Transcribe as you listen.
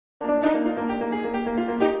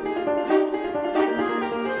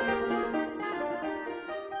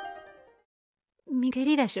Mi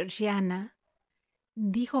querida Georgiana,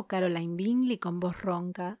 dijo Caroline Bingley con voz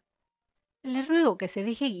ronca, le ruego que se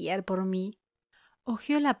deje guiar por mí.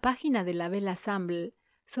 Hojeó la página de la Belle Ensemble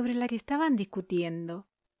sobre la que estaban discutiendo.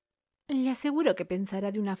 Le aseguro que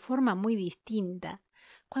pensará de una forma muy distinta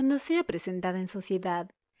cuando sea presentada en sociedad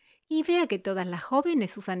y vea que todas las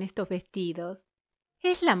jóvenes usan estos vestidos.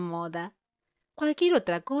 Es la moda. Cualquier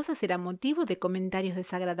otra cosa será motivo de comentarios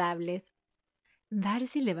desagradables.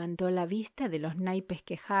 Darcy levantó la vista de los naipes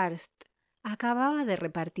que Hurst acababa de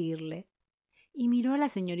repartirle y miró a la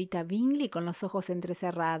señorita Bingley con los ojos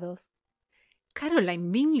entrecerrados.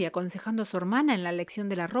 Caroline Bingley aconsejando a su hermana en la elección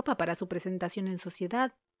de la ropa para su presentación en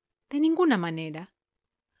sociedad. De ninguna manera.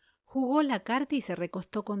 Jugó la carta y se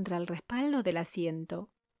recostó contra el respaldo del asiento.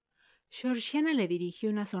 Georgiana le dirigió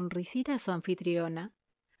una sonrisita a su anfitriona,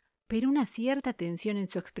 pero una cierta tensión en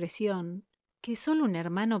su expresión, que solo un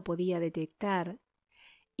hermano podía detectar,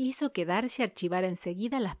 hizo que Darcy archivara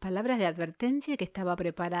enseguida las palabras de advertencia que estaba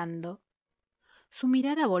preparando. Su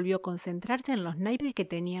mirada volvió a concentrarse en los naipes que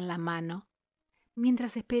tenía en la mano,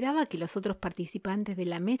 mientras esperaba que los otros participantes de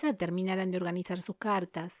la mesa terminaran de organizar sus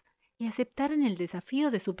cartas y aceptaran el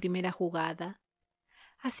desafío de su primera jugada.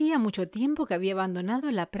 Hacía mucho tiempo que había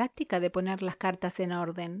abandonado la práctica de poner las cartas en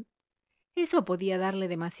orden. Eso podía darle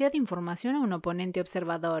demasiada información a un oponente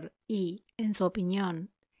observador y, en su opinión,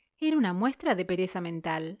 era una muestra de pereza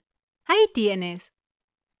mental. ¡Ahí tienes!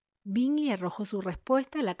 Bingley arrojó su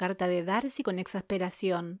respuesta a la carta de Darcy con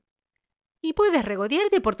exasperación. ¡Y puedes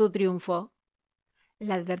regodearte por tu triunfo!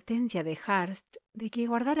 La advertencia de Hurst de que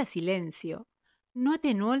guardara silencio no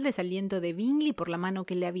atenuó el desaliento de Bingley por la mano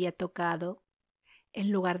que le había tocado. En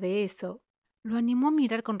lugar de eso, lo animó a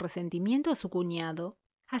mirar con resentimiento a su cuñado,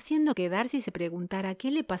 haciendo que Darcy se preguntara qué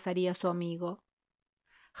le pasaría a su amigo.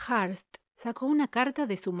 Hurst sacó una carta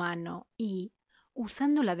de su mano y,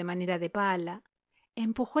 usándola de manera de pala,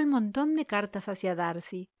 empujó el montón de cartas hacia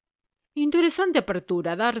Darcy. «Interesante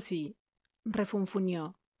apertura, Darcy»,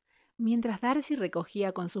 refunfuñó, mientras Darcy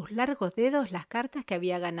recogía con sus largos dedos las cartas que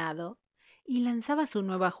había ganado y lanzaba su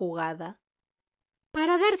nueva jugada.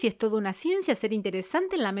 «Para Darcy es toda una ciencia ser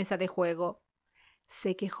interesante en la mesa de juego»,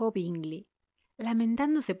 se quejó Bingley,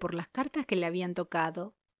 lamentándose por las cartas que le habían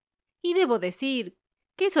tocado. «Y debo decir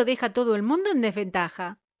que eso deja a todo el mundo en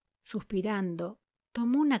desventaja». Suspirando,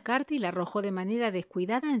 tomó una carta y la arrojó de manera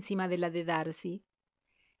descuidada encima de la de Darcy.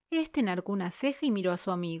 Este enarcó una ceja y miró a su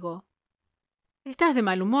amigo. «¿Estás de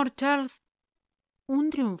mal humor, Charles?» Un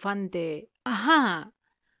triunfante «ajá»,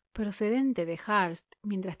 procedente de Hurst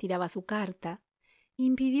mientras tiraba su carta,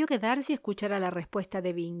 impidió que Darcy escuchara la respuesta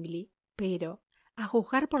de Bingley, pero, a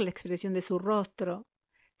juzgar por la expresión de su rostro,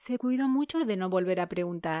 se cuidó mucho de no volver a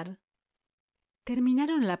preguntar.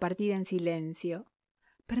 Terminaron la partida en silencio,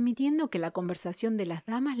 permitiendo que la conversación de las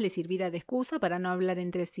damas le sirviera de excusa para no hablar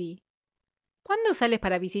entre sí. «¿Cuándo sales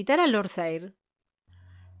para visitar a Lord Sayre?»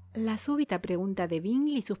 La súbita pregunta de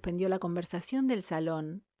Bingley suspendió la conversación del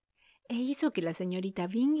salón e hizo que la señorita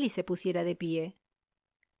Bingley se pusiera de pie.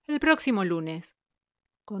 «El próximo lunes»,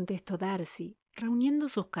 contestó Darcy, reuniendo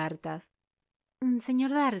sus cartas. «Señor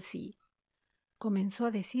Darcy», comenzó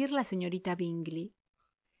a decir la señorita Bingley,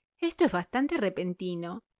 «esto es bastante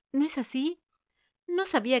repentino, ¿no es así? No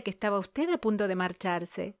sabía que estaba usted a punto de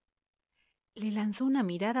marcharse». Le lanzó una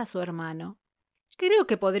mirada a su hermano. «Creo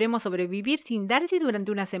que podremos sobrevivir sin Darcy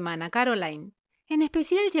durante una semana, Caroline, en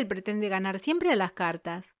especial si él pretende ganar siempre a las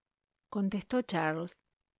cartas», contestó Charles.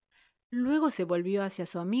 Luego se volvió hacia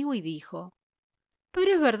su amigo y dijo,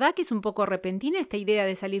 «Pero es verdad que es un poco repentina esta idea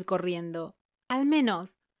de salir corriendo. Al menos,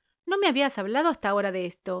 no me habías hablado hasta ahora de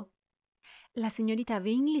esto». La señorita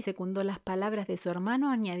Bingley secundó las palabras de su hermano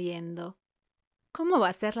añadiendo, «¿Cómo va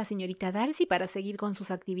a ser la señorita Darcy para seguir con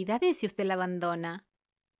sus actividades si usted la abandona?»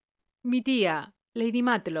 «Mi tía, Lady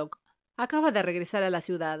Matlock, acaba de regresar a la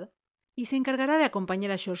ciudad y se encargará de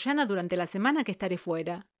acompañar a Georgiana durante la semana que estaré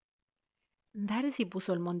fuera». Darcy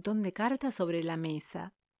puso el montón de cartas sobre la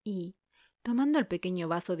mesa y, tomando el pequeño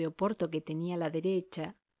vaso de oporto que tenía a la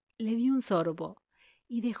derecha, le dio un sorbo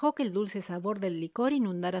y dejó que el dulce sabor del licor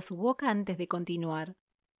inundara su boca antes de continuar.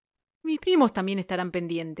 «Mis primos también estarán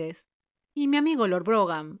pendientes, y mi amigo Lord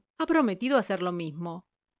Brougham ha prometido hacer lo mismo.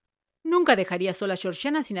 Nunca dejaría sola a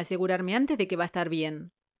Georgiana sin asegurarme antes de que va a estar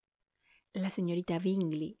bien». La señorita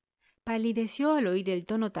Bingley palideció al oír el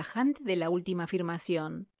tono tajante de la última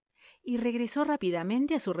afirmación y regresó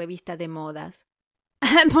rápidamente a su revista de modas.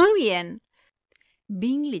 «Muy bien».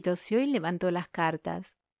 Bingley tosió y levantó las cartas.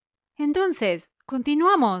 «Entonces,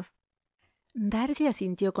 ¿continuamos?» Darcy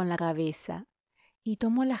asintió con la cabeza y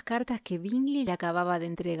tomó las cartas que Bingley le acababa de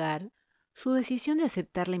entregar. Su decisión de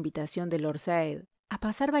aceptar la invitación de Lord Sayre A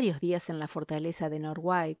pasar varios días en la fortaleza de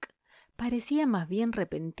Norwich, parecía más bien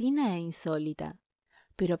repentina e insólita,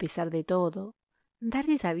 pero a pesar de todo,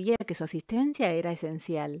 Darcy sabía que su asistencia era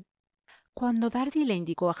esencial. Cuando Darcy le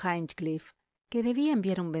indicó a Hinchcliffe que debía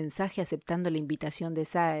enviar un mensaje aceptando la invitación de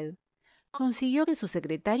Sayre, consiguió que su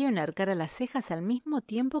secretario enarcara las cejas al mismo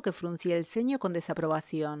tiempo que fruncía el ceño con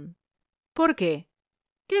desaprobación. «¿Por qué?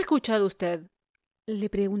 ¿Qué ha escuchado usted?», le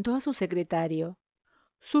preguntó a su secretario.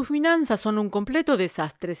 «Sus finanzas son un completo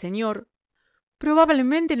desastre, señor.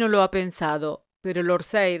 Probablemente no lo ha pensado, pero Lord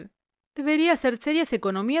Sayre debería hacer serias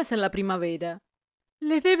economías en la primavera.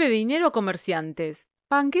 Les debe dinero a comerciantes,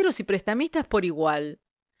 banqueros y prestamistas por igual.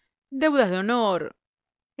 Deudas de honor.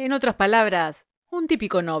 En otras palabras, un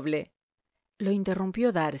típico noble». Lo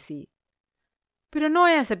interrumpió Darcy. «Pero no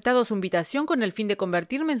he aceptado su invitación con el fin de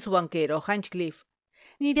convertirme en su banquero, Hinchcliffe,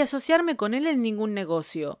 ni de asociarme con él en ningún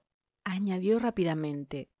negocio», añadió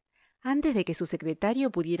rápidamente, antes de que su secretario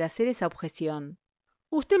pudiera hacer esa objeción.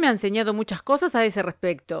 «Usted me ha enseñado muchas cosas a ese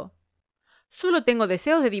respecto. Solo tengo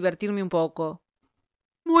deseos de divertirme un poco».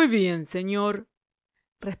 «Muy bien, señor»,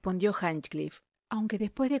 respondió Hinchcliffe, aunque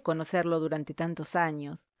después de conocerlo durante tantos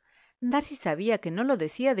años, Darcy sabía que no lo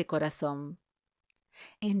decía de corazón.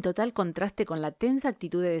 En total contraste con la tensa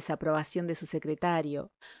actitud de desaprobación de su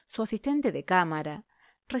secretario, su asistente de cámara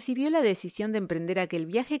recibió la decisión de emprender aquel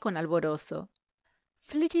viaje con alborozo.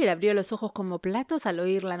 Fletcher abrió los ojos como platos al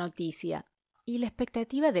oír la noticia, y la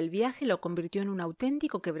expectativa del viaje lo convirtió en un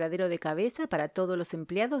auténtico quebradero de cabeza para todos los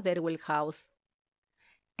empleados de Erwell House.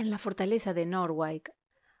 En la fortaleza de Norwich,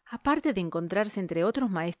 aparte de encontrarse entre otros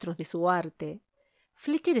maestros de su arte,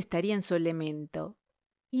 Fletcher estaría en su elemento,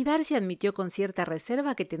 y Darcy admitió con cierta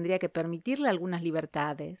reserva que tendría que permitirle algunas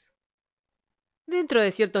libertades. «Dentro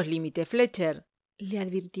de ciertos límites, Fletcher», le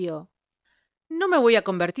advirtió. «No me voy a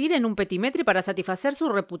convertir en un petimetre para satisfacer su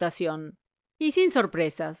reputación, y sin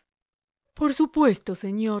sorpresas». «Por supuesto,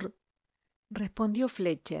 señor», respondió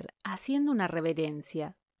Fletcher, haciendo una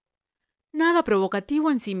reverencia. «Nada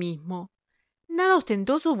provocativo en sí mismo, nada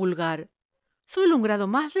ostentoso o vulgar, solo un grado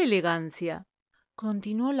más de elegancia»,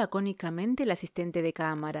 continuó lacónicamente el asistente de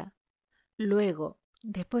cámara. Luego,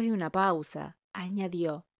 después de una pausa,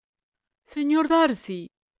 añadió: «Señor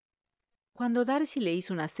Darcy». Cuando Darcy le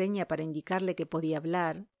hizo una seña para indicarle que podía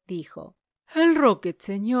hablar, dijo: «El Rocket,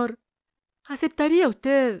 señor. ¿Aceptaría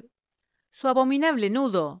usted su abominable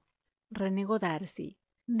nudo?», renegó Darcy,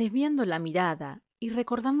 desviando la mirada y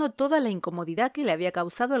recordando toda la incomodidad que le había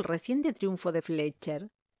causado el reciente triunfo de Fletcher.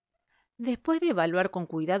 Después de evaluar con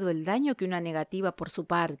cuidado el daño que una negativa por su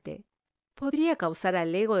parte podría causar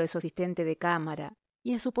al ego de su asistente de cámara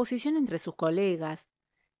y a su posición entre sus colegas,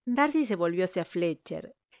 Darcy se volvió hacia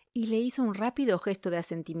Fletcher y le hizo un rápido gesto de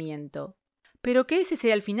asentimiento. «¿Pero que ese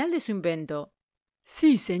sea el final de su invento?».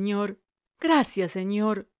 «Sí, señor. Gracias,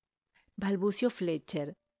 señor», balbució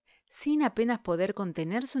Fletcher, sin apenas poder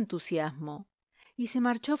contener su entusiasmo, y se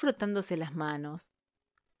marchó frotándose las manos.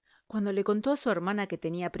 Cuando le contó a su hermana que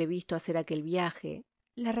tenía previsto hacer aquel viaje,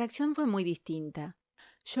 la reacción fue muy distinta.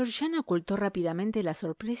 Georgiana ocultó rápidamente la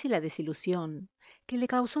sorpresa y la desilusión que le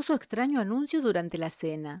causó su extraño anuncio durante la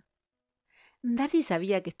cena. Darcy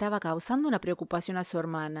sabía que estaba causando una preocupación a su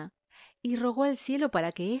hermana, y rogó al cielo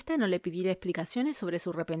para que ésta no le pidiera explicaciones sobre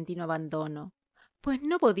su repentino abandono, pues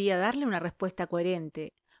no podía darle una respuesta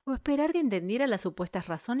coherente o esperar que entendiera las supuestas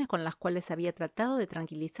razones con las cuales había tratado de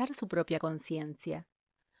tranquilizar su propia conciencia.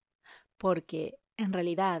 Porque, en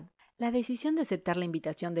realidad, la decisión de aceptar la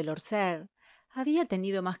invitación de Lord Sayre había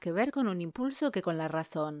tenido más que ver con un impulso que con la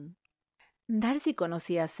razón. Darcy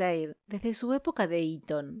conocía a Sayre desde su época de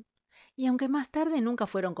Eton, y aunque más tarde nunca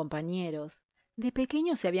fueron compañeros, de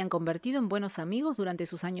pequeños se habían convertido en buenos amigos durante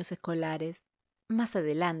sus años escolares. Más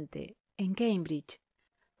adelante, en Cambridge,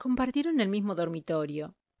 compartieron el mismo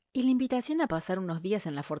dormitorio, y la invitación a pasar unos días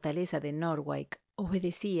en la fortaleza de Norwich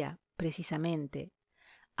obedecía, precisamente,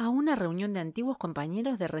 a una reunión de antiguos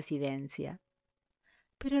compañeros de residencia.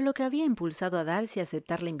 Pero lo que había impulsado a Darcy a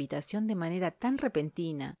aceptar la invitación de manera tan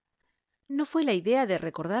repentina no fue la idea de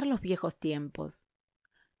recordar los viejos tiempos.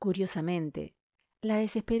 Curiosamente, la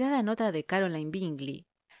desesperada nota de Caroline Bingley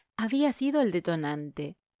había sido el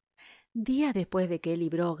detonante. Días después de que él y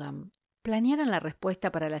Brougham planearan la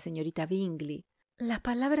respuesta para la señorita Bingley, las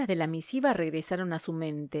palabras de la misiva regresaron a su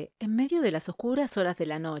mente en medio de las oscuras horas de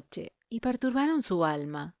la noche y perturbaron su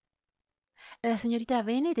alma. «La señorita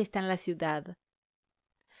Bennet está en la ciudad».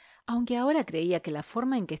 Aunque ahora creía que la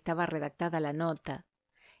forma en que estaba redactada la nota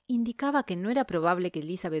indicaba que no era probable que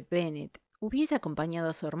Elizabeth Bennet hubiese acompañado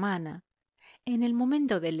a su hermana, en el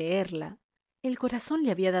momento de leerla, el corazón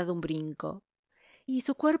le había dado un brinco, y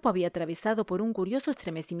su cuerpo había atravesado por un curioso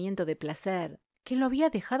estremecimiento de placer que lo había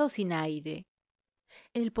dejado sin aire.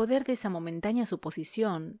 El poder de esa momentánea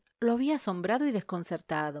suposición lo había asombrado y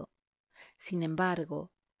desconcertado. Sin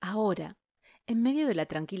embargo, ahora, en medio de la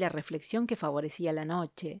tranquila reflexión que favorecía la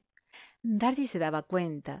noche, Darcy se daba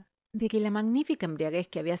cuenta de que la magnífica embriaguez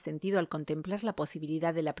que había sentido al contemplar la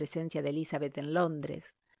posibilidad de la presencia de Elizabeth en Londres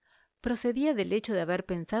procedía del hecho de haber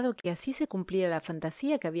pensado que así se cumplía la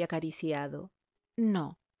fantasía que había acariciado.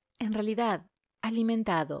 No, en realidad,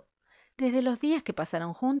 alimentado, desde los días que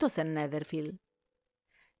pasaron juntos en Netherfield.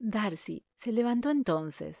 Darcy se levantó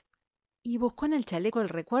entonces y buscó en el chaleco el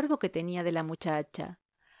recuerdo que tenía de la muchacha,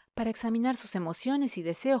 para examinar sus emociones y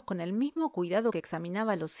deseos con el mismo cuidado que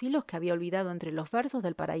examinaba los hilos que había olvidado entre los versos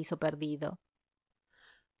del Paraíso Perdido.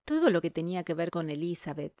 Todo lo que tenía que ver con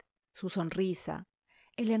Elizabeth, su sonrisa,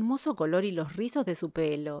 el hermoso color y los rizos de su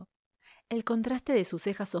pelo, el contraste de sus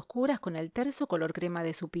cejas oscuras con el terso color crema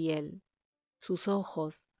de su piel, sus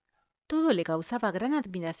ojos, todo le causaba gran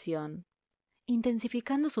admiración,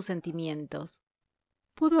 intensificando sus sentimientos.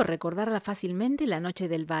 Pudo recordarla fácilmente la noche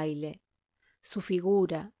del baile, su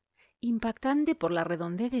figura, impactante por la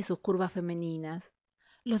redondez de sus curvas femeninas,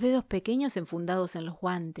 los dedos pequeños enfundados en los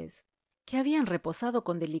guantes, que habían reposado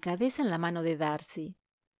con delicadeza en la mano de Darcy.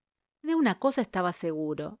 De una cosa estaba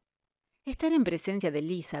seguro: estar en presencia de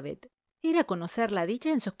Elizabeth era conocer la dicha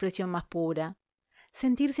en su expresión más pura,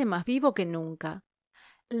 sentirse más vivo que nunca.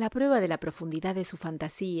 La prueba de la profundidad de su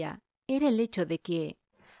fantasía era el hecho de que,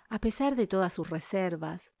 a pesar de todas sus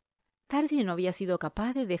reservas, Darcy no había sido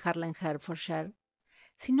capaz de dejarla en Hertfordshire,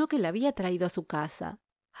 sino que la había traído a su casa,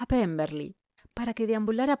 a Pemberley, para que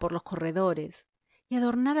deambulara por los corredores y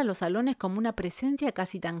adornara los salones como una presencia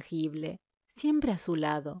casi tangible, siempre a su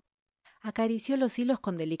lado. Acarició los hilos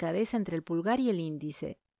con delicadeza entre el pulgar y el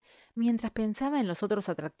índice, mientras pensaba en los otros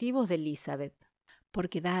atractivos de Elizabeth,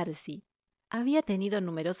 porque Darcy había tenido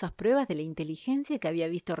numerosas pruebas de la inteligencia que había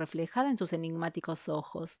visto reflejada en sus enigmáticos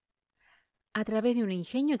ojos, a través de un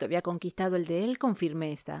ingenio que había conquistado el de él con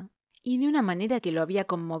firmeza, y de una manera que lo había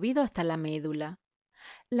conmovido hasta la médula.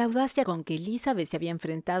 La audacia con que Elizabeth se había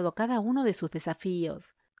enfrentado a cada uno de sus desafíos,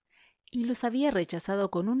 y los había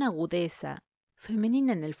rechazado con una agudeza,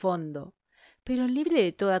 femenina en el fondo, pero libre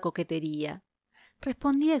de toda coquetería,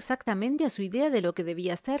 respondía exactamente a su idea de lo que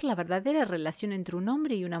debía ser la verdadera relación entre un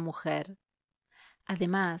hombre y una mujer.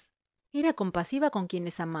 Además, era compasiva con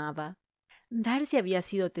quienes amaba. Darcy había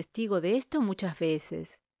sido testigo de esto muchas veces,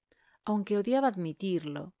 aunque odiaba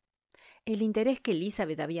admitirlo. El interés que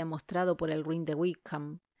Elizabeth había mostrado por el ruin de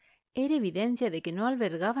Wickham era evidencia de que no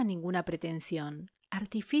albergaba ninguna pretensión,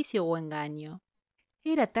 artificio o engaño.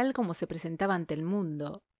 Era tal como se presentaba ante el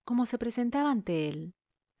mundo, como se presentaba ante él,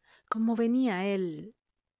 como venía él.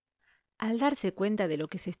 Al darse cuenta de lo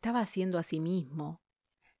que se estaba haciendo a sí mismo,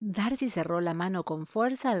 Darcy cerró la mano con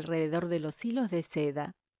fuerza alrededor de los hilos de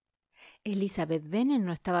seda. Elizabeth Bennet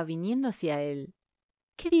no estaba viniendo hacia él.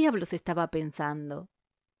 ¿Qué diablos estaba pensando?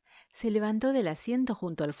 Se levantó del asiento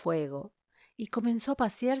junto al fuego y comenzó a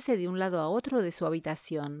pasearse de un lado a otro de su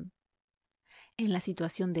habitación. En la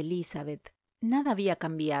situación de Elizabeth nada había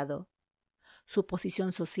cambiado. Su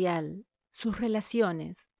posición social, sus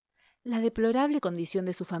relaciones, la deplorable condición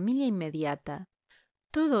de su familia inmediata,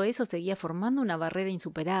 todo eso seguía formando una barrera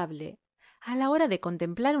insuperable a la hora de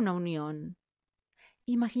contemplar una unión.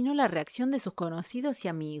 Imaginó la reacción de sus conocidos y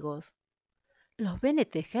amigos. Los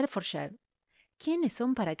Bennet de Hertfordshire, ¿quiénes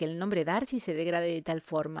son para que el nombre Darcy se degrade de tal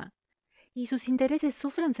forma y sus intereses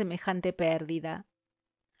sufran semejante pérdida?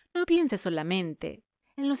 No pienses solamente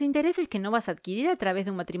en los intereses que no vas a adquirir a través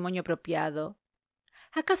de un matrimonio apropiado.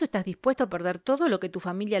 ¿Acaso estás dispuesto a perder todo lo que tu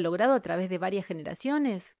familia ha logrado a través de varias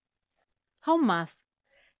generaciones? Aún más,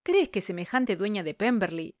 ¿crees que semejante dueña de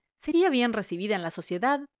Pemberley sería bien recibida en la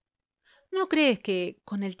sociedad? ¿No crees que,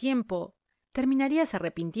 con el tiempo, terminarías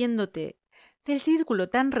arrepintiéndote del círculo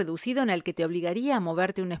tan reducido en el que te obligaría a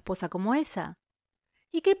moverte una esposa como esa?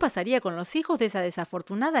 ¿Y qué pasaría con los hijos de esa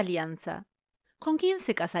desafortunada alianza? ¿Con quién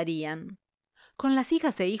se casarían? ¿Con las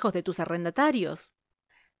hijas e hijos de tus arrendatarios?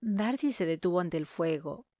 Darcy se detuvo ante el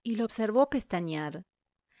fuego y lo observó pestañear.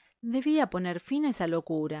 Debía poner fin a esa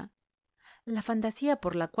locura. La fantasía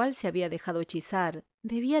por la cual se había dejado hechizar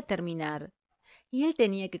debía terminar, y él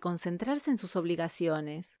tenía que concentrarse en sus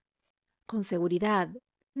obligaciones. Con seguridad,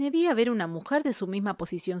 debía haber una mujer de su misma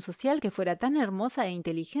posición social que fuera tan hermosa e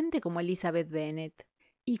inteligente como Elizabeth Bennet,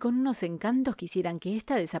 y con unos encantos que hicieran que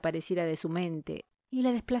ésta desapareciera de su mente y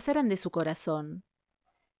la desplazaran de su corazón.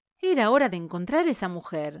 Era hora de encontrar esa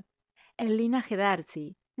mujer. El linaje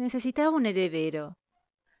Darcy necesitaba un heredero.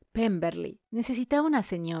 Pemberley necesitaba una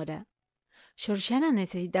señora. Georgiana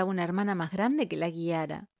necesitaba una hermana más grande que la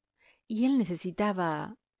guiara. Y él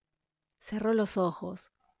necesitaba... Cerró los ojos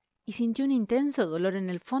y sintió un intenso dolor en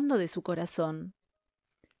el fondo de su corazón.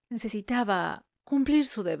 Necesitaba cumplir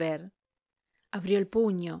su deber. Abrió el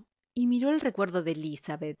puño y miró el recuerdo de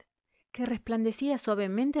Elizabeth, que resplandecía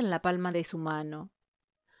suavemente en la palma de su mano.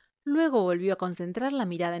 Luego volvió a concentrar la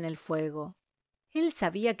mirada en el fuego. Él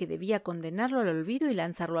sabía que debía condenarlo al olvido y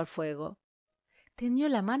lanzarlo al fuego. Tendió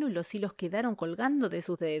la mano y los hilos quedaron colgando de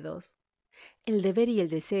sus dedos. El deber y el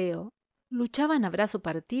deseo luchaban a brazo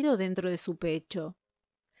partido dentro de su pecho.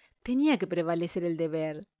 Tenía que prevalecer el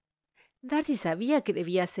deber. Darcy sabía que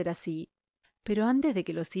debía ser así, pero antes de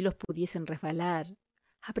que los hilos pudiesen resbalar,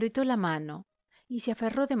 apretó la mano y se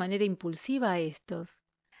aferró de manera impulsiva a estos,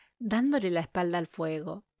 dándole la espalda al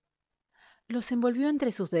fuego. Los envolvió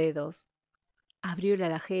entre sus dedos. Abrió el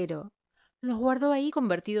alajero, los guardó ahí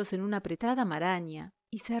convertidos en una apretada maraña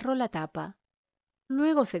y cerró la tapa.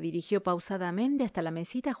 Luego se dirigió pausadamente hasta la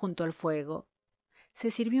mesita junto al fuego.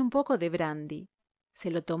 Se sirvió un poco de brandy,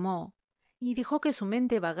 se lo tomó y dejó que su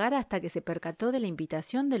mente vagara hasta que se percató de la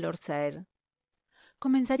invitación de Lord Sayre.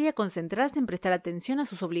 Comenzaría a concentrarse en prestar atención a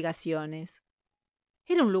sus obligaciones.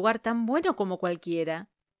 Era un lugar tan bueno como cualquiera.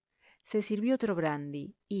 Se sirvió otro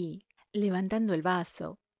brandy y, levantando el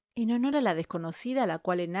vaso, en honor a la desconocida a la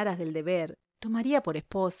cual en aras del deber tomaría por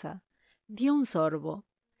esposa, dio un sorbo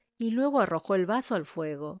y luego arrojó el vaso al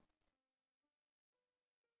fuego.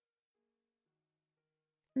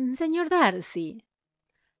 «Señor Darcy».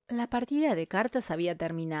 La partida de cartas había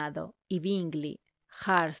terminado y Bingley,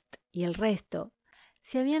 Hurst y el resto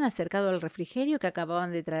se habían acercado al refrigerio que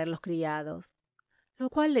acababan de traer los criados, lo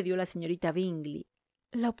cual le dio a la señorita Bingley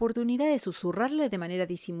la oportunidad de susurrarle de manera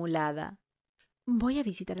disimulada: «Voy a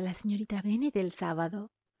visitar a la señorita Bennet el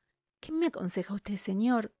sábado. ¿Qué me aconseja usted,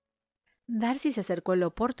 señor?» Darcy se acercó el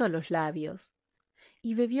oporto a los labios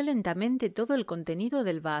y bebió lentamente todo el contenido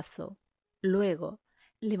del vaso. Luego,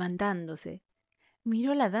 levantándose,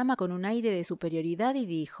 miró a la dama con un aire de superioridad y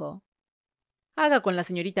dijo: «Haga con la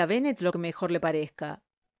señorita Bennet lo que mejor le parezca.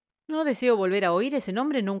 No deseo volver a oír ese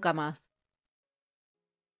nombre nunca más».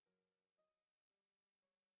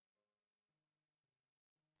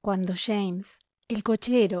 Cuando James, el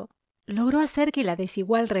cochero, logró hacer que la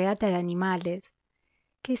desigual reata de animales,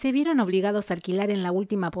 que se vieron obligados a alquilar en la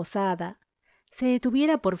última posada, se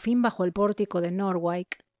detuviera por fin bajo el pórtico de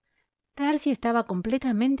Norwich, Darcy estaba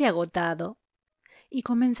completamente agotado y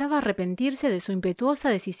comenzaba a arrepentirse de su impetuosa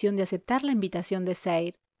decisión de aceptar la invitación de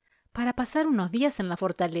Sayre para pasar unos días en la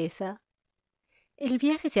fortaleza. El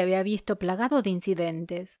viaje se había visto plagado de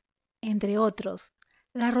incidentes, entre otros,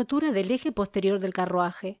 la rotura del eje posterior del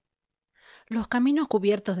carruaje. Los caminos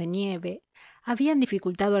cubiertos de nieve habían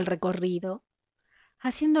dificultado el recorrido,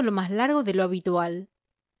 haciéndolo más largo de lo habitual.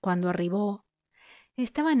 Cuando arribó,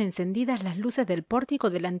 estaban encendidas las luces del pórtico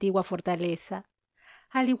de la antigua fortaleza,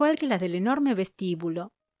 al igual que las del enorme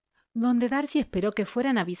vestíbulo, donde Darcy esperó que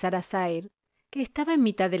fueran a avisar a Sayre, que estaba en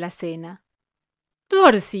mitad de la cena.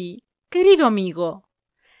 «Darcy, querido amigo»,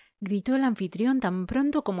 gritó el anfitrión tan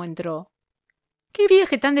pronto como entró. «¿Qué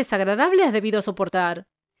viaje tan desagradable has debido soportar?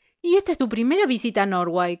 Y esta es tu primera visita a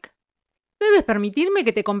Norwich. Debes permitirme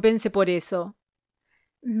que te compense por eso».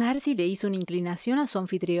 Darcy le hizo una inclinación a su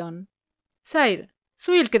anfitrión. «Sayre,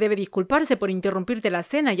 soy el que debe disculparse por interrumpirte la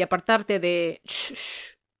cena y apartarte de...»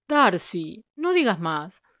 «Shh, Darcy, no digas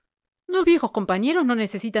más. Dos viejos compañeros no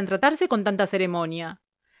necesitan tratarse con tanta ceremonia.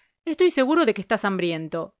 Estoy seguro de que estás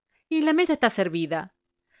hambriento, y la mesa está servida.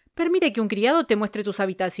 Permite que un criado te muestre tus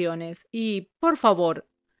habitaciones, y, por favor,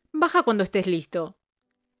 baja cuando estés listo»,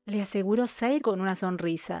 le aseguró Sayre con una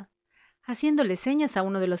sonrisa, haciéndole señas a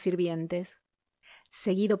uno de los sirvientes.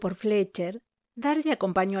 Seguido por Fletcher, Darcy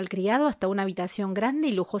acompañó al criado hasta una habitación grande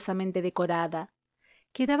y lujosamente decorada,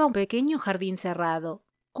 que daba a un pequeño jardín cerrado,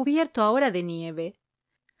 cubierto ahora de nieve.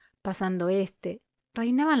 Pasando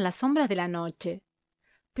reinaban las sombras de la noche,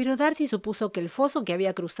 pero Darcy supuso que el foso que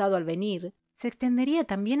había cruzado al venir se extendería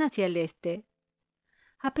también hacia el este.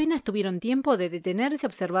 Apenas tuvieron tiempo de detenerse a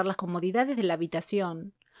observar las comodidades de la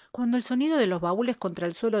habitación, cuando el sonido de los baúles contra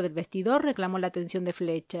el suelo del vestidor reclamó la atención de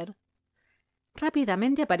Fletcher.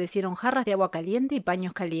 Rápidamente aparecieron jarras de agua caliente y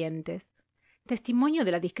paños calientes, testimonio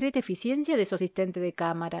de la discreta eficiencia de su asistente de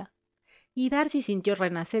cámara, y Darcy sintió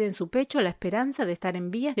renacer en su pecho la esperanza de estar en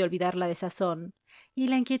vías de olvidar la desazón y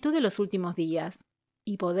la inquietud de los últimos días,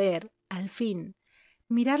 y poder, al fin,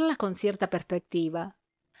 mirarlas con cierta perspectiva.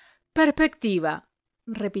 «Perspectiva»,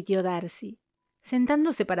 repitió Darcy,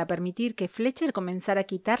 sentándose para permitir que Fletcher comenzara a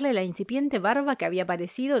quitarle la incipiente barba que había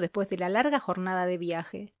aparecido después de la larga jornada de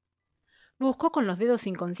viaje. Buscó con los dedos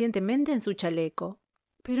inconscientemente en su chaleco,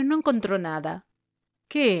 pero no encontró nada.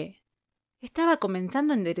 «¿Qué?» Estaba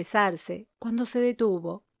comenzando a enderezarse, cuando se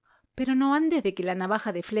detuvo, pero no antes de que la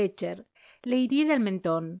navaja de Fletcher le hiriera el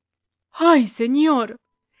mentón. ¡Ay, señor!,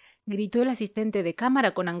 gritó el asistente de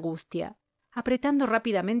cámara con angustia, apretando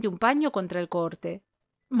rápidamente un paño contra el corte.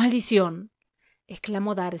 ¡Maldición!,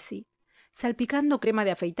 exclamó Darcy, salpicando crema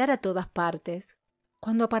de afeitar a todas partes,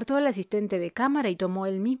 cuando apartó al asistente de cámara y tomó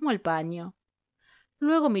él mismo el paño.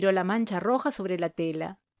 Luego miró la mancha roja sobre la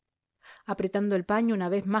tela. Apretando el paño una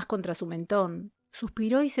vez más contra su mentón,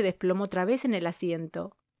 suspiró y se desplomó otra vez en el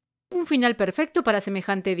asiento. Un final perfecto para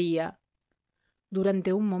semejante día.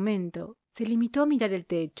 Durante un momento se limitó a mirar el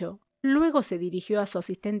techo. Luego se dirigió a su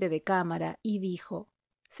asistente de cámara y dijo: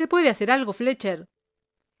 «¿Se puede hacer algo, Fletcher?».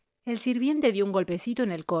 El sirviente dio un golpecito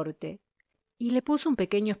en el corte y le puso un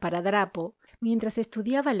pequeño esparadrapo mientras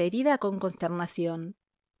estudiaba la herida con consternación.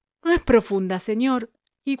 «Es profunda, señor,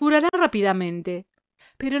 y curará rápidamente,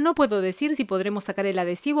 pero no puedo decir si podremos sacar el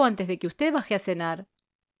adhesivo antes de que usted baje a cenar».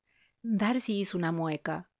 Darcy hizo una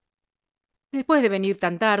mueca. «Después de venir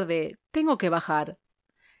tan tarde, tengo que bajar.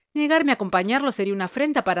 Negarme a acompañarlo sería una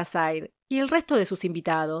afrenta para Sayre y el resto de sus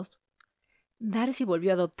invitados». Darcy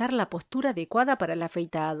volvió a adoptar la postura adecuada para el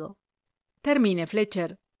afeitado. «Termine,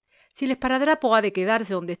 Fletcher. Si el esparadrapo ha de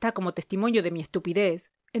quedarse donde está como testimonio de mi estupidez,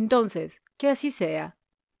 entonces, que así sea».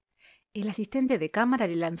 El asistente de cámara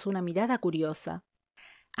le lanzó una mirada curiosa.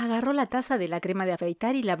 Agarró la taza de la crema de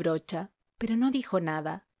afeitar y la brocha, pero no dijo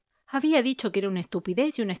nada. Había dicho que era una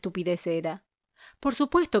estupidez y una estupidez era. Por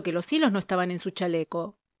supuesto que los hilos no estaban en su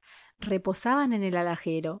chaleco. Reposaban en el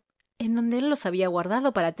alajero, en donde él los había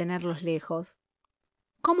guardado para tenerlos lejos.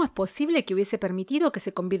 ¿Cómo es posible que hubiese permitido que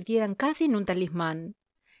se convirtieran casi en un talismán,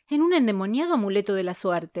 en un endemoniado amuleto de la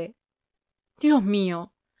suerte? Dios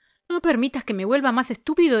mío, no permitas que me vuelva más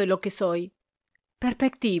estúpido de lo que soy.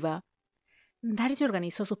 Perspectiva. Darcy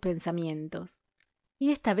organizó sus pensamientos,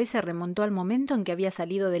 y esta vez se remontó al momento en que había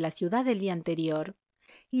salido de la ciudad el día anterior,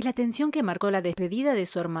 y la tensión que marcó la despedida de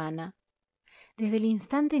su hermana. Desde el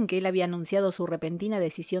instante en que él había anunciado su repentina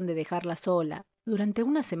decisión de dejarla sola, durante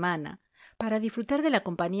una semana, para disfrutar de la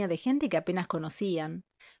compañía de gente que apenas conocían,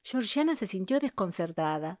 Georgiana se sintió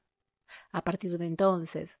desconcertada. A partir de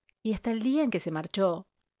entonces, y hasta el día en que se marchó,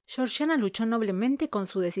 Georgiana luchó noblemente con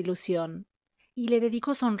su desilusión, y le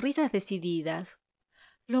dedicó sonrisas decididas,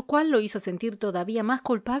 lo cual lo hizo sentir todavía más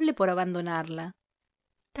culpable por abandonarla.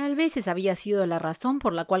 Tal vez esa había sido la razón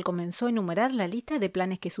por la cual comenzó a enumerar la lista de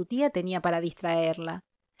planes que su tía tenía para distraerla,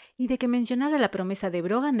 y de que mencionara la promesa de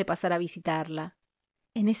Brogan de pasar a visitarla.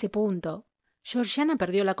 En ese punto, Georgiana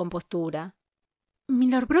perdió la compostura.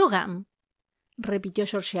 «¿Milord Brogan?», repitió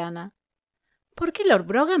Georgiana. «¿Por qué Lord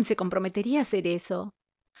Brogan se comprometería a hacer eso?».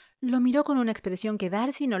 Lo miró con una expresión que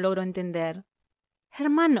Darcy no logró entender.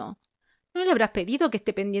 «Hermano, no le habrás pedido que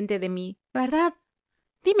esté pendiente de mí, ¿verdad?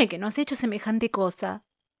 Dime que no has hecho semejante cosa».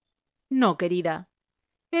 «No, querida.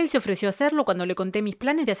 Él se ofreció a hacerlo cuando le conté mis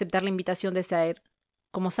planes de aceptar la invitación de Sayre.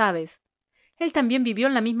 Como sabes, él también vivió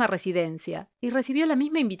en la misma residencia y recibió la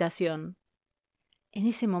misma invitación». En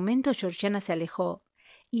ese momento Georgiana se alejó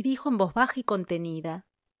y dijo en voz baja y contenida: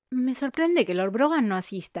 «Me sorprende que Lord Brogan no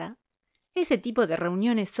asista. Ese tipo de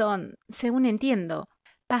reuniones son, según entiendo,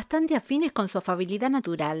 bastante afines con su afabilidad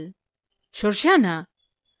natural». «¡Georgiana!».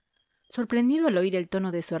 Sorprendido al oír el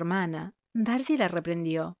tono de su hermana, Darcy la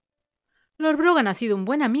reprendió. «Lord Brogan ha sido un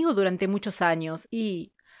buen amigo durante muchos años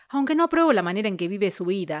y, aunque no apruebo la manera en que vive su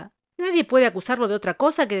vida, nadie puede acusarlo de otra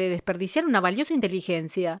cosa que de desperdiciar una valiosa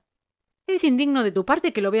inteligencia. Es indigno de tu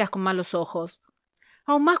parte que lo veas con malos ojos,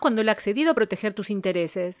 aún más cuando él ha accedido a proteger tus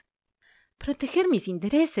intereses». «¿Proteger mis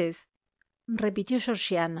intereses?», repitió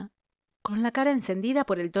Georgiana, con la cara encendida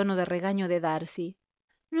por el tono de regaño de Darcy.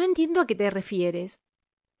 «No entiendo a qué te refieres».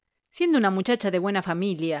 «Siendo una muchacha de buena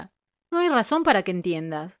familia, no hay razón para que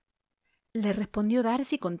entiendas», le respondió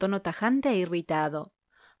Darcy con tono tajante e irritado,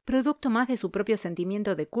 producto más de su propio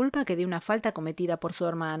sentimiento de culpa que de una falta cometida por su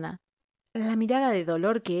hermana. La mirada de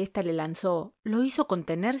dolor que ésta le lanzó lo hizo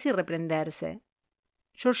contenerse y reprenderse.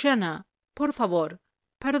 «Georgiana, por favor,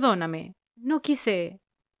 perdóname, no quise».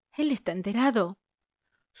 «Él está enterado»,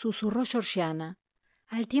 susurró Georgiana,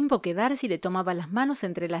 al tiempo que Darcy le tomaba las manos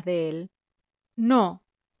entre las de él. «No,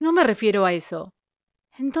 no me refiero a eso».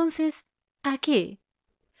 «Entonces, ¿a qué?».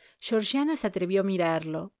 Georgiana se atrevió a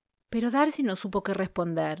mirarlo, pero Darcy no supo qué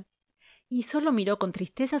responder, y solo miró con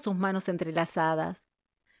tristeza sus manos entrelazadas.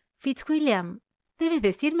 «Fitzwilliam, debes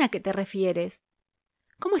decirme a qué te refieres.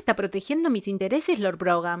 ¿Cómo está protegiendo mis intereses Lord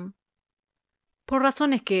Brogan?». «Por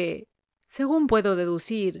razones que, según puedo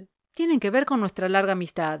deducir, tienen que ver con nuestra larga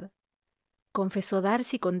amistad», confesó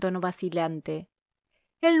Darcy con tono vacilante.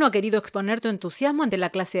 «Él no ha querido exponer tu entusiasmo ante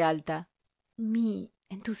la clase alta». «¿Mi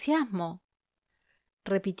entusiasmo?»,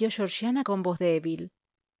 repitió Georgiana con voz débil.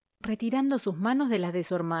 retirando sus manos de las de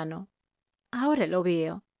su hermano. Ahora lo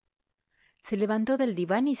veo. Se levantó del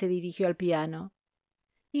diván y se dirigió al piano.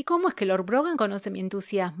 ¿Y cómo es que Lord Brogan conoce mi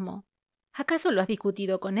entusiasmo? ¿Acaso lo has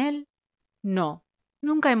discutido con él? No,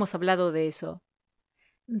 nunca hemos hablado de eso.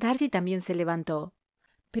 Darcy también se levantó,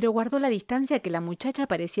 pero guardó la distancia que la muchacha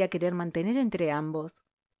parecía querer mantener entre ambos.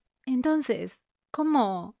 Entonces,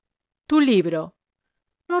 ¿cómo? Tu libro.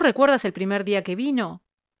 ¿No recuerdas el primer día que vino?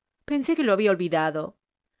 Pensé que lo había olvidado.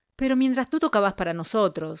 Pero mientras tú tocabas para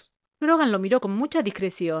nosotros, Brogan lo miró con mucha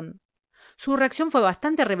discreción. Su reacción fue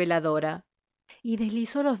bastante reveladora, y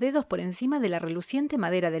deslizó los dedos por encima de la reluciente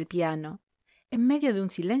madera del piano, en medio de un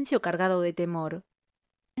silencio cargado de temor.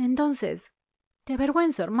 Entonces, ¿te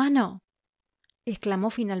avergüenzo, hermano? Exclamó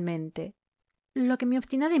finalmente. Lo que mi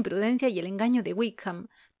obstinada imprudencia y el engaño de Wickham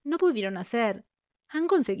no pudieron hacer, han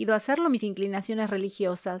conseguido hacerlo mis inclinaciones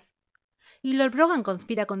religiosas. Y Lord Brogan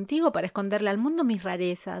conspira contigo para esconderle al mundo mis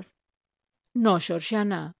rarezas. No,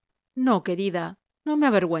 Georgiana. No, querida, no me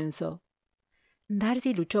avergüenzo.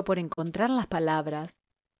 Darcy luchó por encontrar las palabras.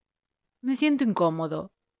 Me siento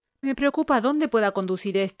incómodo. Me preocupa a dónde pueda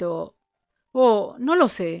conducir esto. Oh, no lo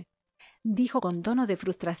sé, dijo con tono de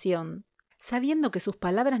frustración, sabiendo que sus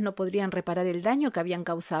palabras no podrían reparar el daño que habían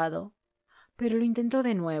causado. Pero lo intentó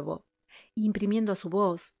de nuevo, imprimiendo a su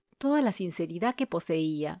voz toda la sinceridad que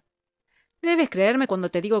poseía. Debes creerme cuando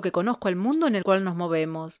te digo que conozco el mundo en el cual nos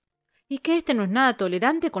movemos, y que éste no es nada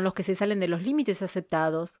tolerante con los que se salen de los límites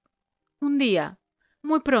aceptados. Un día,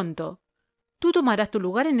 muy pronto, tú tomarás tu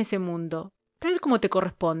lugar en ese mundo, tal como te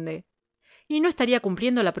corresponde. Y no estaría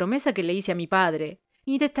cumpliendo la promesa que le hice a mi padre,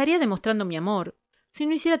 ni te estaría demostrando mi amor, si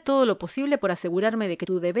no hiciera todo lo posible por asegurarme de que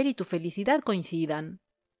tu deber y tu felicidad coincidan.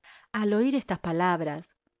 Al oír estas palabras,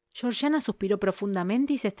 Georgiana suspiró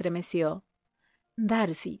profundamente y se estremeció.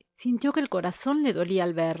 Darcy sintió que el corazón le dolía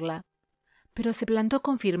al verla, pero se plantó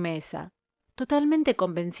con firmeza, totalmente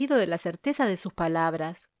convencido de la certeza de sus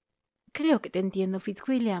palabras. Creo que te entiendo,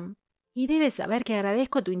 Fitzwilliam, y debes saber que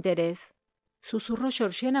agradezco tu interés, susurró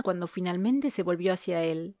Georgiana cuando finalmente se volvió hacia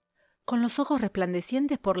él, con los ojos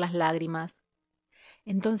resplandecientes por las lágrimas.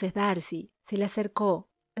 Entonces Darcy se le acercó,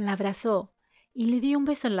 la abrazó y le dio un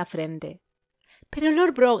beso en la frente. Pero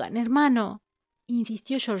Lord Brogan, hermano,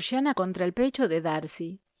 insistió Georgiana contra el pecho de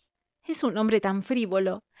Darcy. Es un hombre tan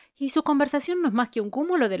frívolo, y su conversación no es más que un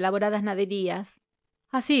cúmulo de elaboradas naderías.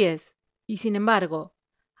 Así es, y sin embargo,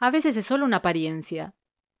 a veces es solo una apariencia,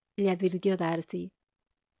 le advirtió Darcy.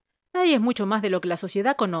 Nadie es mucho más de lo que la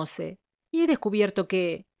sociedad conoce, y he descubierto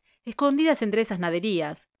que, escondidas entre esas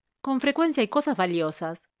naderías, con frecuencia hay cosas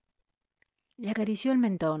valiosas. Le acarició el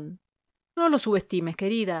mentón. No lo subestimes,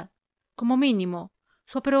 querida. Como mínimo,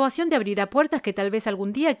 su aprobación te abrirá puertas que tal vez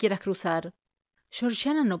algún día quieras cruzar.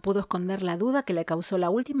 Georgiana no pudo esconder la duda que le causó la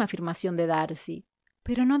última afirmación de Darcy,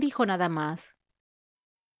 pero no dijo nada más.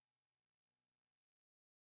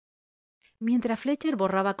 Mientras Fletcher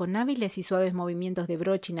borraba con hábiles y suaves movimientos de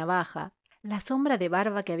broche y navaja la sombra de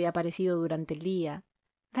barba que había aparecido durante el día,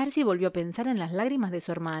 Darcy volvió a pensar en las lágrimas de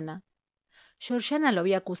su hermana. Georgiana lo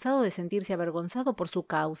había acusado de sentirse avergonzado por su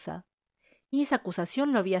causa, y esa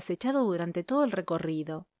acusación lo había acechado durante todo el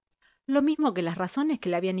recorrido, lo mismo que las razones que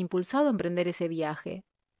le habían impulsado a emprender ese viaje,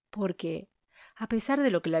 porque, a pesar de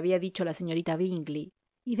lo que le había dicho la señorita Bingley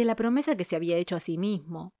y de la promesa que se había hecho a sí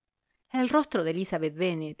mismo, el rostro de Elizabeth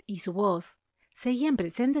Bennet y su voz seguían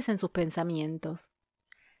presentes en sus pensamientos.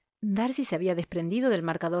 Darcy se había desprendido del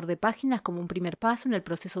marcador de páginas como un primer paso en el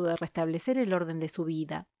proceso de restablecer el orden de su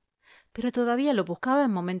vida, pero todavía lo buscaba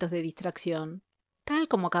en momentos de distracción, tal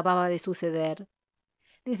como acababa de suceder.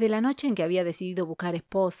 Desde la noche en que había decidido buscar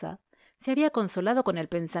esposa, se había consolado con el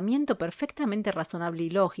pensamiento perfectamente razonable y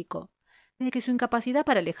lógico de que su incapacidad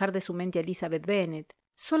para alejar de su mente a Elizabeth Bennet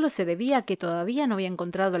solo se debía a que todavía no había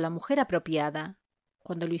encontrado a la mujer apropiada.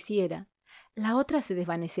 Cuando lo hiciera, la otra se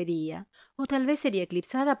desvanecería, o tal vez sería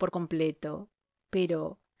eclipsada por completo.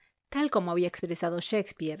 Pero, tal como había expresado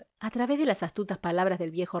Shakespeare a través de las astutas palabras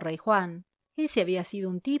del viejo rey Juan, ese había sido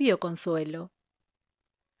un tibio consuelo.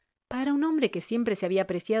 Para un hombre que siempre se había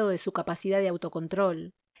apreciado de su capacidad de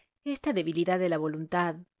autocontrol, esta debilidad de la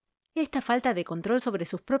voluntad, esta falta de control sobre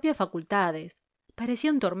sus propias facultades,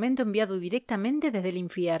 parecía un tormento enviado directamente desde el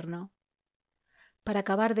infierno. Para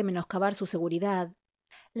acabar de menoscabar su seguridad,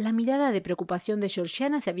 la mirada de preocupación de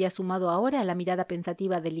Georgiana se había sumado ahora a la mirada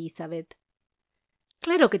pensativa de Elizabeth.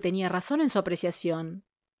 Claro que tenía razón en su apreciación.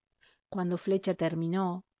 Cuando Fletcher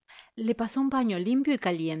terminó, le pasó un paño limpio y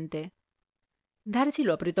caliente. Darcy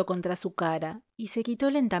lo apretó contra su cara y se quitó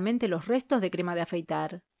lentamente los restos de crema de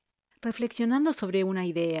afeitar, reflexionando sobre una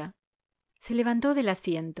idea. Se levantó del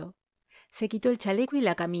asiento, se quitó el chaleco y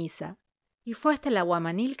la camisa, y fue hasta el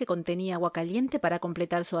aguamanil que contenía agua caliente para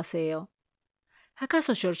completar su aseo.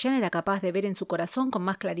 ¿Acaso Georgiana era capaz de ver en su corazón con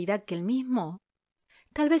más claridad que él mismo?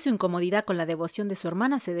 Tal vez su incomodidad con la devoción de su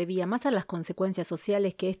hermana se debía más a las consecuencias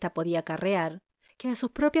sociales que ésta podía acarrear, que a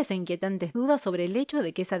sus propias e inquietantes dudas sobre el hecho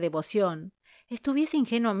de que esa devoción estuviese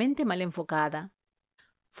ingenuamente mal enfocada.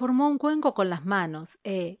 Formó un cuenco con las manos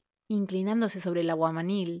inclinándose sobre el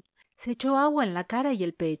aguamanil, se echó agua en la cara y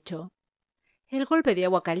el pecho. El golpe de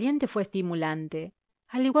agua caliente fue estimulante,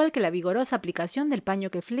 al igual que la vigorosa aplicación del paño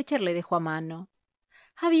que Fletcher le dejó a mano.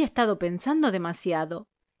 Había estado pensando demasiado,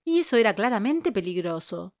 y eso era claramente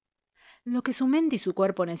peligroso. Lo que su mente y su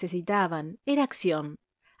cuerpo necesitaban era acción,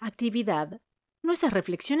 actividad, no esas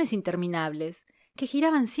reflexiones interminables que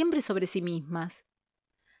giraban siempre sobre sí mismas.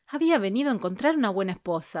 Había venido a encontrar una buena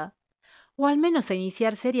esposa, o al menos a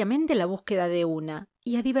iniciar seriamente la búsqueda de una,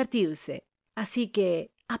 y a divertirse, así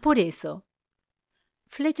que, a por eso.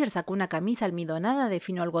 Fletcher sacó una camisa almidonada de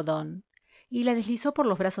fino algodón, y la deslizó por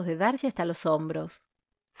los brazos de Darcy hasta los hombros.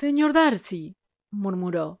 «Señor Darcy»,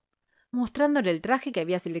 murmuró, mostrándole el traje que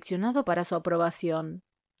había seleccionado para su aprobación.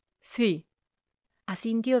 «Sí»,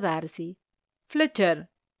 asintió Darcy. «Fletcher,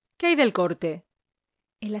 ¿qué hay del corte?»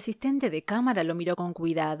 El asistente de cámara lo miró con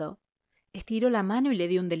cuidado. Estiró la mano y le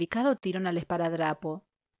dio un delicado tirón al esparadrapo.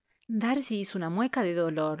 Darcy hizo una mueca de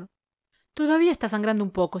dolor. «Todavía está sangrando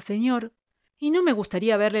un poco, señor, y no me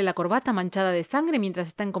gustaría verle la corbata manchada de sangre mientras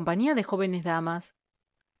está en compañía de jóvenes damas.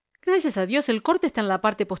 Gracias a Dios el corte está en la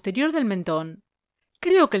parte posterior del mentón.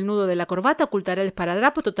 Creo que el nudo de la corbata ocultará el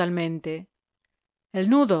esparadrapo totalmente». «¿El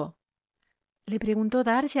nudo?», le preguntó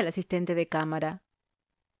Darcy al asistente de cámara.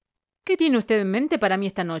 «¿Qué tiene usted en mente para mí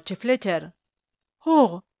esta noche, Fletcher?»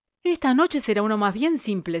 «Oh, esta noche será uno más bien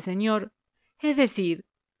simple, señor. Es decir,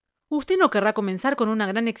 usted no querrá comenzar con una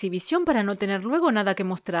gran exhibición para no tener luego nada que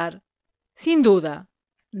mostrar». «Sin duda».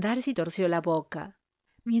 Darcy torció la boca,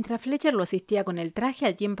 mientras Fletcher lo asistía con el traje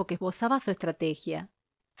al tiempo que esbozaba su estrategia.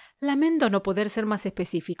 «Lamento no poder ser más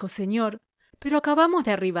específico, señor, pero acabamos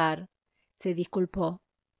de arribar», se disculpó.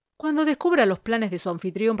 «Cuando descubra los planes de su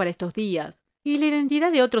anfitrión para estos días y la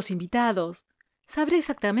identidad de otros invitados, sabré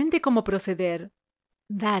exactamente cómo proceder».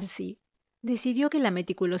 Darcy decidió que la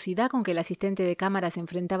meticulosidad con que el asistente de cámara se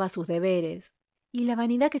enfrentaba a sus deberes y la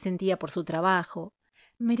vanidad que sentía por su trabajo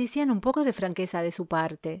merecían un poco de franqueza de su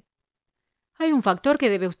parte. «Hay un factor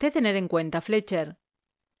que debe usted tener en cuenta, Fletcher».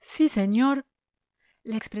 «Sí, señor».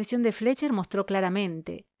 La expresión de Fletcher mostró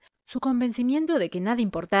claramente su convencimiento de que nada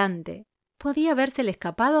importante podía habérsele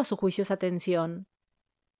escapado a su juiciosa atención.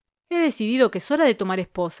 «He decidido que es hora de tomar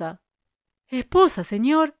esposa». «¿Esposa,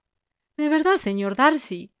 señor? De verdad, señor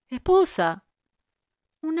Darcy, esposa».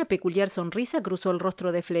 Una peculiar sonrisa cruzó el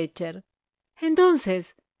rostro de Fletcher. «Entonces,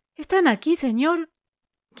 ¿están aquí, señor?»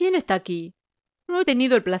 «¿Quién está aquí? No he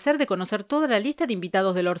tenido el placer de conocer toda la lista de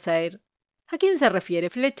invitados de Lord Sayre. ¿A quién se refiere,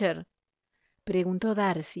 Fletcher?», preguntó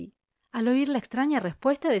Darcy, al oír la extraña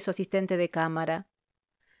respuesta de su asistente de cámara.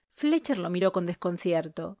 Fletcher lo miró con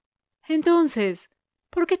desconcierto. «Entonces,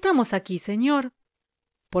 ¿por qué estamos aquí, señor?»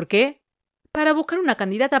 «¿Por qué? Para buscar una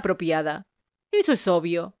candidata apropiada. Eso es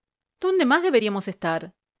obvio. ¿Dónde más deberíamos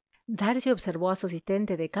estar?» Darcy observó a su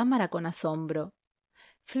asistente de cámara con asombro.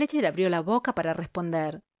 Fletcher abrió la boca para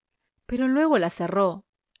responder, pero luego la cerró,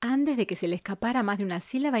 antes de que se le escapara más de una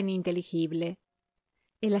sílaba ininteligible.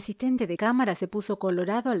 El asistente de cámara se puso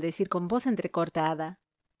colorado al decir con voz entrecortada: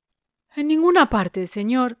 «En ninguna parte,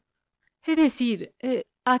 señor. Es decir,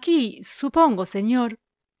 aquí, supongo, señor».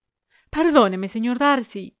 «Perdóneme, señor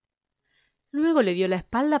Darcy». Luego le dio la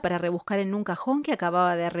espalda para rebuscar en un cajón que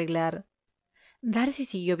acababa de arreglar. Darcy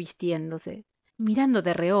siguió vistiéndose, mirando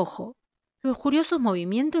de reojo los curiosos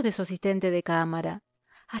movimientos de su asistente de cámara,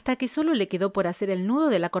 hasta que solo le quedó por hacer el nudo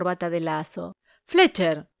de la corbata de lazo.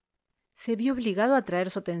 «Fletcher», se vio obligado a traer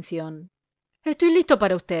su atención. «Estoy listo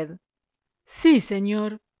para usted». «Sí,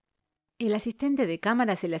 señor». El asistente de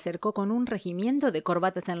cámara se le acercó con un regimiento de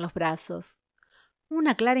corbatas en los brazos,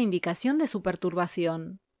 una clara indicación de su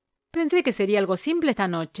perturbación. «Pensé que sería algo simple esta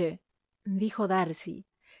noche», dijo Darcy,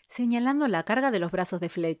 señalando la carga de los brazos de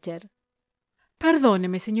Fletcher.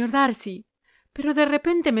 «Perdóneme, señor Darcy, pero de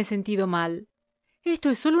repente me he sentido mal. Esto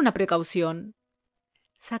es solo una precaución».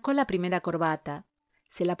 Sacó la primera corbata,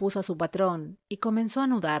 se la puso a su patrón y comenzó a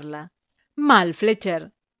anudarla. «Mal,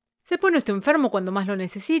 Fletcher. ¿Se pone usted enfermo cuando más lo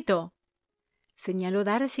necesito?», señaló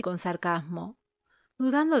Darcy con sarcasmo,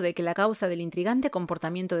 dudando de que la causa del intrigante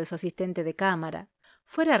comportamiento de su asistente de cámara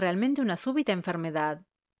fuera realmente una súbita enfermedad.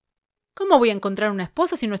 «¿Cómo voy a encontrar una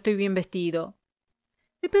esposa si no estoy bien vestido?»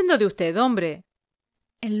 «Dependo de usted, hombre».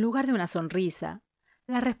 En lugar de una sonrisa,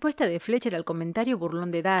 la respuesta de Fletcher al comentario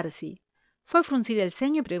burlón de Darcy fue a fruncir el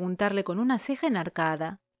ceño y preguntarle con una ceja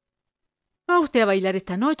enarcada. ¿Va usted a bailar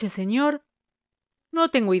esta noche, señor? No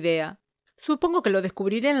tengo idea. Supongo que lo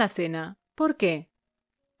descubriré en la cena. ¿Por qué?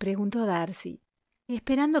 Preguntó Darcy,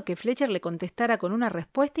 esperando que Fletcher le contestara con una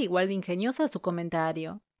respuesta igual de ingeniosa a su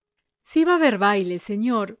comentario. Si va a haber baile,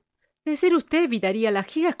 señor, de ser usted evitaría la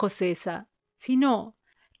giga escocesa. Si no,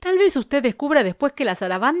 tal vez usted descubra después que la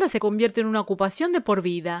zarabanda se convierte en una ocupación de por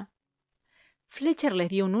vida. Fletcher les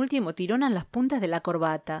dio un último tirón a las puntas de la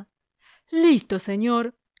corbata. Listo,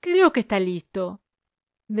 señor. Creo que está listo.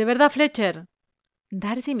 ¿De verdad, Fletcher?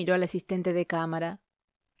 Darcy miró al asistente de cámara.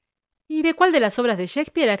 ¿Y de cuál de las obras de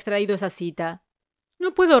Shakespeare ha extraído esa cita?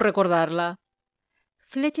 No puedo recordarla.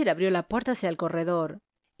 Fletcher abrió la puerta hacia el corredor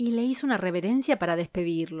y le hizo una reverencia para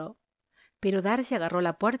despedirlo. Pero Darcy agarró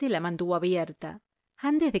la puerta y la mantuvo abierta,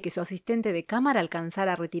 antes de que su asistente de cámara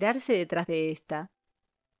alcanzara a retirarse detrás de ésta.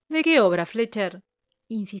 ¿De qué obra, Fletcher?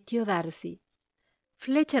 Insistió Darcy.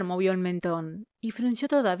 Fletcher movió el mentón y frunció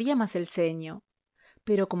todavía más el ceño,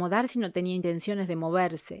 pero como Darcy no tenía intenciones de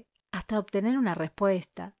moverse hasta obtener una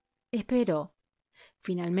respuesta, esperó.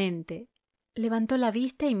 Finalmente, levantó la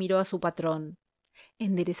vista y miró a su patrón.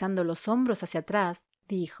 Enderezando los hombros hacia atrás,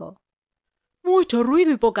 dijo: Mucho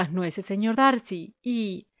ruido y pocas nueces, señor Darcy,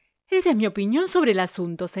 y esa es mi opinión sobre el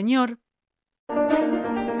asunto, señor.